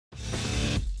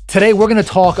Today, we're going to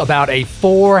talk about a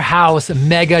 4-house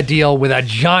mega deal with a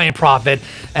giant profit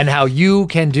and how you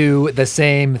can do the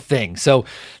same thing. So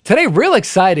today, real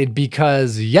excited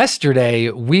because yesterday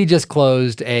we just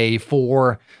closed a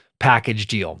 4-package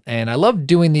deal. And I love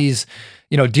doing these,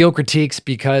 deal critiques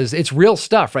because it's real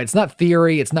stuff, right? It's not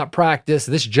theory. It's not practice.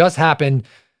 This just happened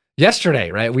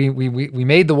yesterday, right? We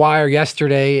made the wire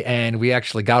yesterday and we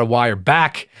actually got a wire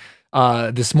back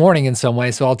this morning in some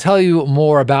way. So I'll tell you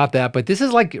more about that, but this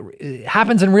is like, it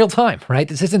happens in real time, right?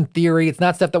 This isn't theory. It's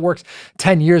not stuff that works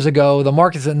 10 years ago. The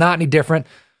market's not any different.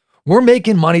 We're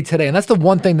making money today. And that's the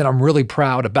one thing that I'm really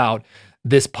proud about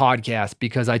this podcast,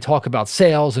 because I talk about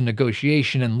sales and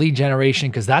negotiation and lead generation,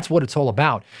 because that's what it's all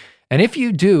about. And if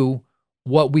you do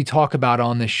what we talk about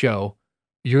on this show,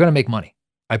 you're going to make money.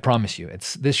 I promise you.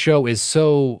 This show is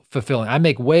so fulfilling. I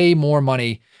make way more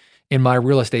money in my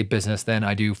real estate business than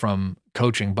I do from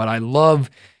coaching, but I love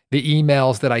the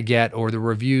emails that I get or the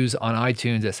reviews on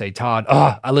iTunes that say, Todd,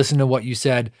 I listened to what you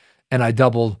said and I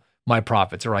doubled my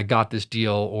profits, or I got this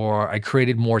deal, or I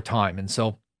created more time. And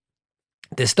so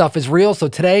this stuff is real. So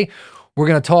today we're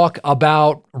going to talk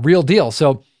about real deals.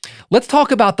 So let's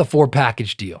talk about the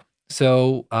 4-package deal.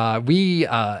 So we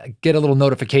get a little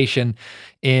notification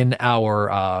in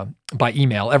our by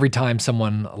email every time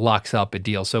someone locks up a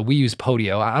deal. So we use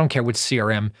Podio. I don't care which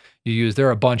CRM you use. There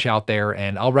are a bunch out there,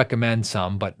 and I'll recommend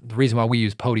some. But the reason why we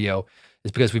use Podio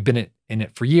is because we've been in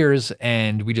it for years,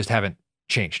 and we just haven't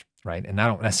changed, right? And I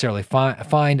don't necessarily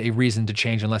find a reason to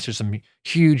change unless there's some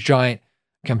huge, giant,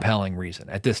 compelling reason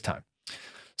at this time.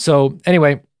 So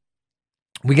anyway,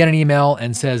 we get an email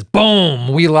and says,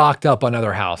 boom, we locked up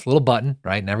another house. Little button,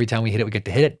 right? And every time we hit it, we get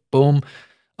to hit it. Boom,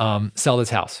 sell this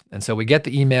house. And so we get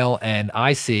the email and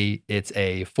I see it's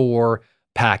a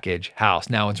 4-package house.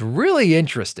 Now it's really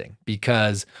interesting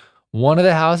because one of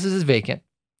the houses is vacant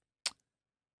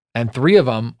and 3 of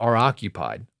them are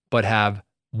occupied, but have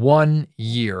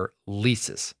 1-year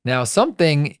leases. Now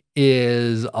something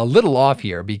is a little off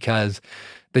here because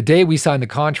the day we signed the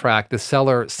contract, the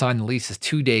seller signed the leases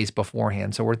 2 days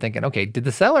beforehand. So we're thinking, okay, did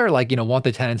the seller want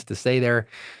the tenants to stay there,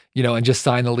 and just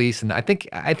sign the lease? And I think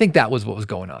that was what was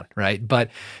going on, right? But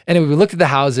anyway, we looked at the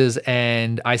houses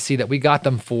and I see that we got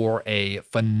them for a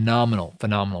phenomenal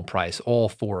price, all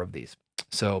 4 of these.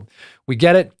 So we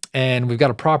get it and we've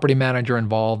got a property manager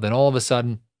involved, and all of a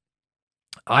sudden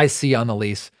I see on the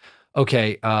lease,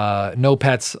 okay, no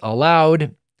pets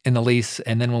allowed in the lease.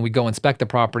 And then when we go inspect the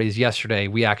properties yesterday,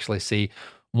 we actually see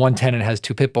one tenant has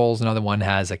 2 pit bulls, another one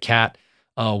has a cat.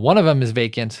 One of them is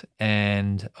vacant,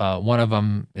 and one of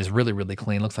them is really, really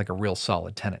clean. Looks like a real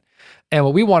solid tenant. And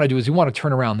what we want to do is we want to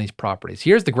turn around these properties.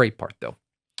 Here's the great part though.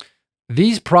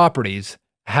 These properties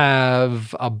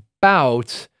have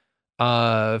about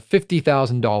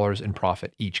 $50,000 in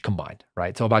profit each combined,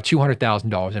 right? So about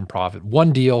 $200,000 in profit.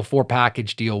 One deal,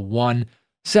 4-package deal, one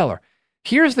seller.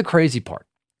 Here's the crazy part.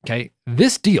 Okay,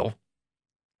 this deal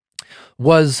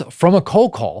was from a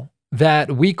cold call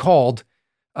that we called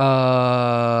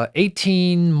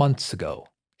 18 months ago.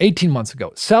 18 months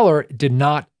ago. Seller did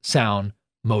not sound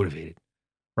motivated,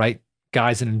 right?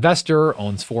 Guy's an investor,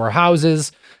 owns 4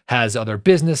 houses, has other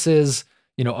businesses,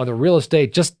 other real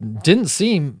estate. Just didn't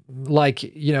seem like,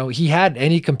 he had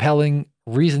any compelling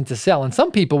reason to sell. And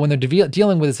some people, when they're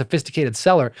dealing with a sophisticated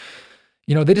seller,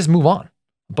 they just move on.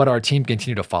 But our team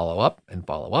continued to follow up and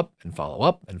follow up and follow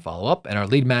up and follow up. And our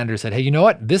lead manager said, hey, you know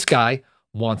what? This guy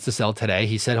wants to sell today.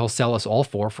 He said he'll sell us all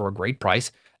 4 for a great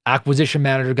price. Acquisition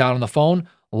manager got on the phone,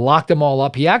 locked them all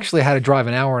up. He actually had to drive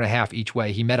an hour and a half each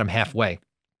way. He met him halfway.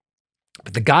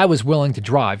 But the guy was willing to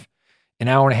drive an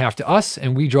hour and a half to us,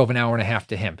 and we drove an hour and a half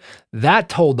to him. That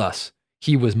told us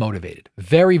he was motivated.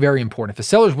 Very, very important. If a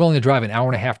seller's willing to drive an hour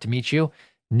and a half to meet you,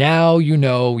 now you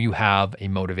know you have a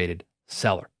motivated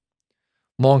seller.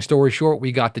 Long story short,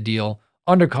 we got the deal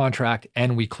under contract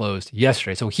and we closed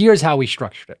yesterday. So here's how we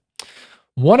structured it.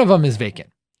 One of them is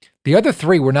vacant. The other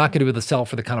 3 we're not going to be able to sell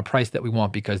for the kind of price that we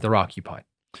want because they're occupied.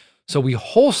 So we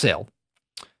wholesaled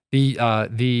by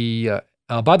the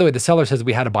way, the seller says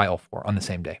we had to buy all 4 on the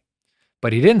same day,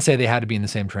 but he didn't say they had to be in the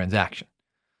same transaction.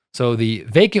 So the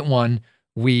vacant one,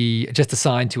 we just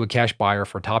assigned to a cash buyer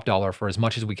for top dollar for as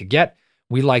much as we could get.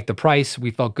 We liked the price.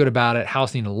 We felt good about it.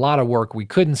 House needed a lot of work. We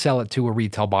couldn't sell it to a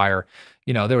retail buyer.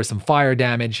 There was some fire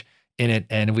damage in it.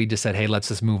 And we just said, hey, let's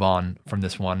just move on from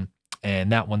this one.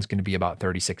 And that one's going to be about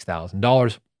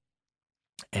 $36,000.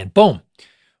 And boom,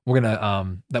 we're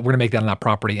going to make that on that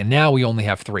property. And now we only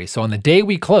have 3. So on the day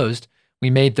we closed, we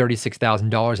made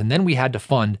 $36,000. And then we had to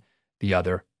fund the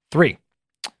other 3.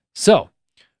 So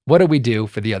what did we do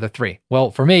for the other 3?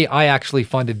 Well, for me, I actually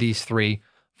funded these 3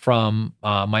 from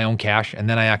my own cash. And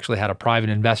then I actually had a private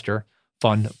investor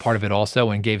fund part of it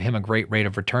also and gave him a great rate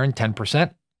of return,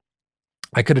 10%.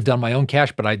 I could have done my own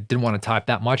cash, but I didn't want to type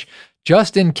that much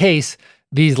just in case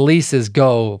these leases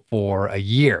go for a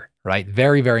year, right?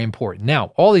 Very, very important.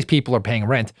 Now, all these people are paying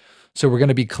rent, so we're going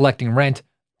to be collecting rent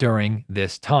during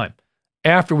this time.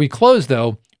 After we close,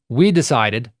 though, we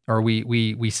decided, or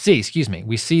we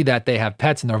see that they have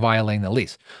pets and they're violating the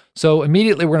lease. So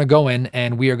immediately we're going to go in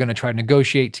and we are going to try to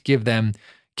negotiate to give them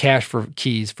cash for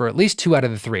keys for at least 2 out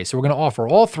of the 3. So we're going to offer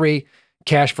all 3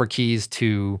 cash for keys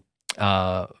to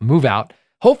move out.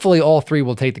 Hopefully all 3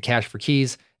 will take the cash for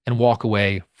keys and walk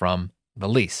away from the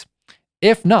lease.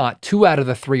 If not, 2 out of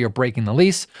the 3 are breaking the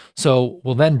lease. So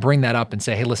we'll then bring that up and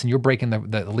say, hey, listen, you're breaking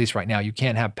the lease right now. You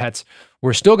can't have pets.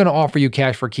 We're still going to offer you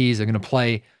cash for keys. They're going to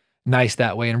play nice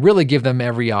that way and really give them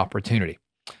every opportunity.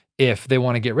 If they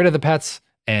want to get rid of the pets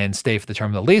and stay for the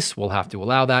term of the lease, we'll have to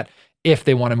allow that. If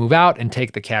they want to move out and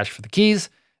take the cash for the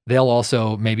keys, they'll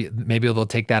also, maybe they'll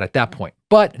take that at that point.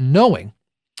 But knowing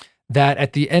that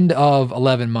at the end of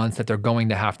 11 months that they're going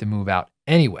to have to move out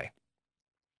anyway,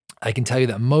 I can tell you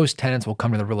that most tenants will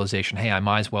come to the realization, hey, I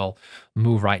might as well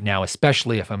move right now,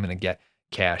 especially if I'm going to get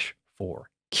cash for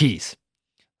keys.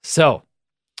 So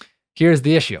here's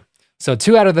the issue. So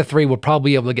 2 out of the 3 will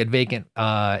probably be able to get vacant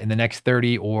in the next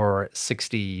 30 or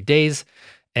 60 days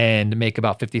and make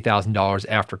about $50,000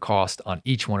 after cost on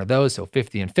each one of those. So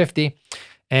 50 and 50.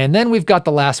 And then we've got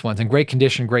the last ones in great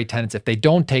condition, great tenants. If they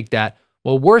don't take that,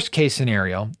 well, worst case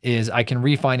scenario is I can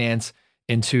refinance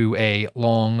into a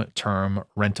long-term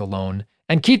rental loan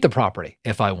and keep the property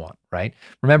if I want, right?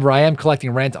 Remember, I am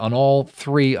collecting rent on all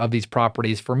 3 of these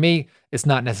properties. For me, it's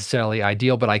not necessarily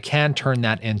ideal, but I can turn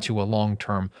that into a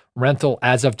long-term rental.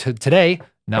 As of today,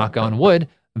 knock on wood,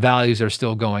 values are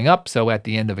still going up. So at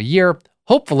the end of a year,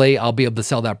 hopefully I'll be able to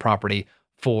sell that property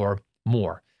for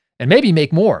more and maybe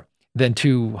make more than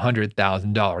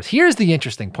 $200,000. Here's the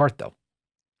interesting part though,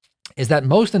 is that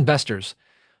most investors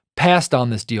passed on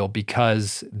this deal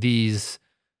because these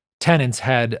tenants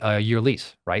had a year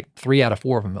lease, right? 3 out of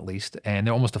 4 of them at least, and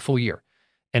they're almost a full year.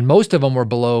 And most of them were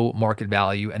below market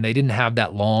value and they didn't have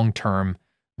that long-term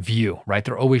view, right?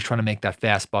 They're always trying to make that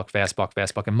fast buck.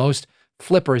 And most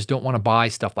flippers don't want to buy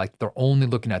stuff like they're only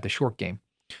looking at the short game.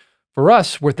 For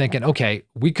us, we're thinking, okay,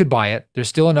 we could buy it. There's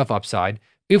still enough upside.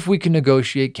 If we can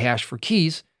negotiate cash for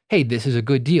keys, hey, this is a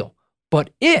good deal.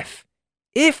 But if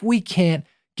we can't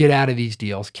get out of these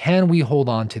deals, can we hold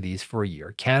on to these for a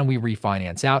year? Can we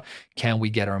refinance out? Can we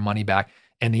get our money back?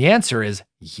 And the answer is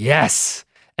yes.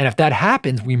 And if that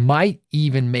happens, we might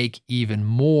even make even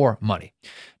more money.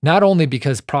 Not only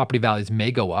because property values may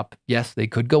go up. Yes, they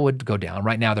could go down.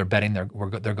 Right now, they're betting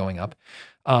they're going up,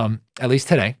 at least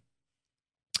today.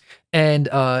 And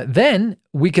then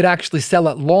we could actually sell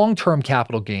at long-term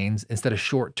capital gains instead of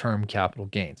short-term capital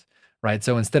gains, right?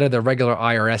 So instead of the regular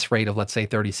IRS rate of, let's say,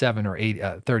 37 or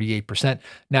 38%,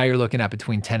 now you're looking at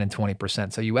between 10 and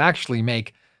 20%. So you actually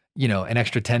make, an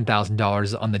extra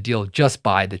 $10,000 on the deal just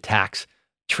by the tax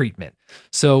treatment.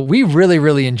 So we really,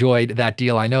 really enjoyed that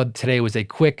deal. I know today was a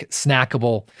quick,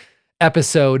 snackable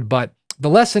episode, but the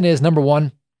lesson is, number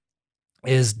one,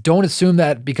 is don't assume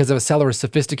that because a seller is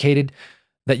sophisticated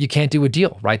that you can't do a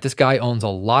deal, right? This guy owns a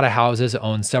lot of houses,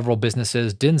 owns several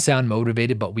businesses, didn't sound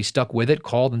motivated, but we stuck with it,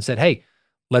 called and said, hey,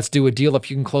 let's do a deal if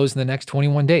you can close in the next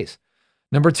 21 days.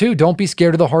 Number two, don't be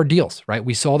scared of the hard deals, right?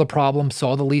 We saw the problem,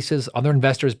 saw the leases, other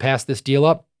investors passed this deal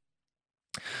up.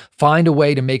 Find a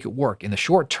way to make it work in the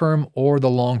short term or the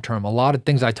long term. A lot of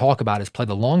things I talk about is play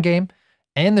the long game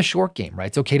and the short game, right?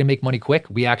 It's okay to make money quick.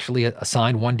 We actually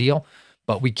assigned 1 deal,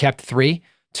 but we kept 3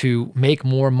 to make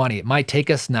more money. It might take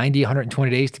us 90,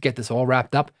 120 days to get this all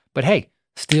wrapped up, but hey,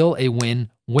 still a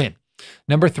win-win.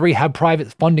 Number 3, have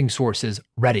private funding sources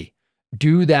ready.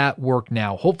 Do that work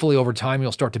now. Hopefully over time,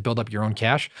 you'll start to build up your own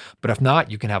cash, but if not,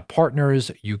 you can have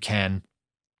partners, you can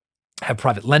have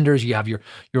private lenders, you have your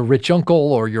rich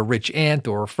uncle or your rich aunt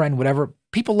or a friend, whatever.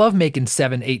 People love making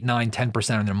 7, 8, 9,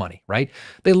 10% on their money, right?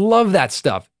 They love that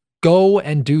stuff. Go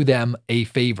and do them a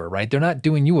favor, right? They're not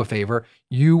doing you a favor.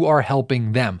 You are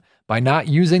helping them by not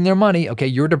using their money. Okay,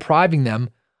 you're depriving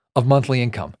them of monthly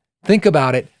income. Think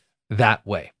about it that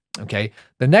way, okay?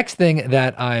 The next thing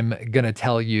that I'm going to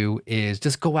tell you is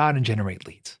just go out and generate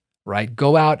leads, right?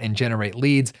 Go out and generate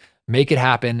leads, make it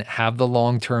happen, have the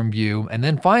long-term view. And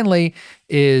then finally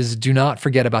is do not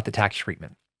forget about the tax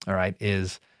treatment, all right?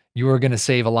 Is you are going to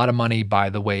save a lot of money by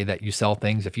the way that you sell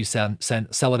things. If you sell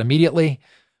it immediately,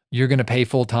 you're going to pay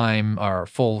full-time or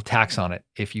full tax on it.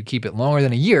 If you keep it longer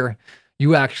than a year,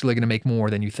 you actually going to make more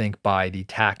than you think by the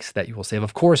tax that you will save.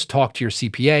 Of course, talk to your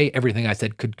CPA. Everything I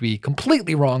said could be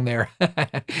completely wrong there,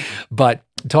 but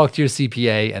talk to your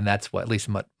CPA, and that's what at least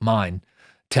what mine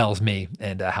tells me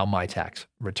and how my tax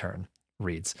return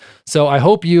reads. So I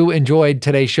hope you enjoyed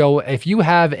today's show. If you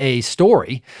have a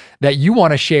story that you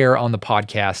want to share on the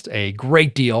podcast, a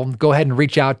great deal, go ahead and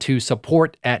reach out to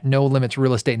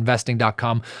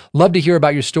support@nolimitsrealestateinvesting.com. Love to hear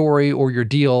about your story or your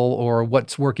deal or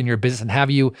what's working in your business and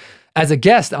have you as a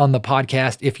guest on the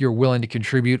podcast if you're willing to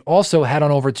contribute. Also, head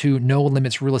on over to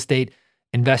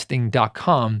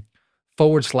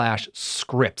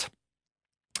nolimitsrealestateinvesting.com/script.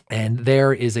 And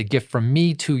there is a gift from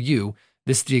me to you.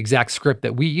 This is the exact script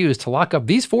that we use to lock up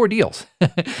these 4 deals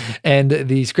and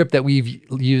the script that we've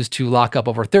used to lock up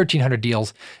over 1,300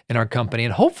 deals in our company.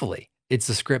 And hopefully it's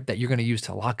the script that you're going to use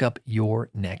to lock up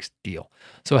your next deal.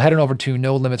 So head on over to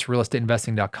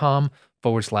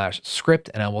nolimitsrealestateinvesting.com/script,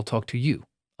 and I will talk to you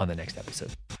on the next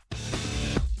episode.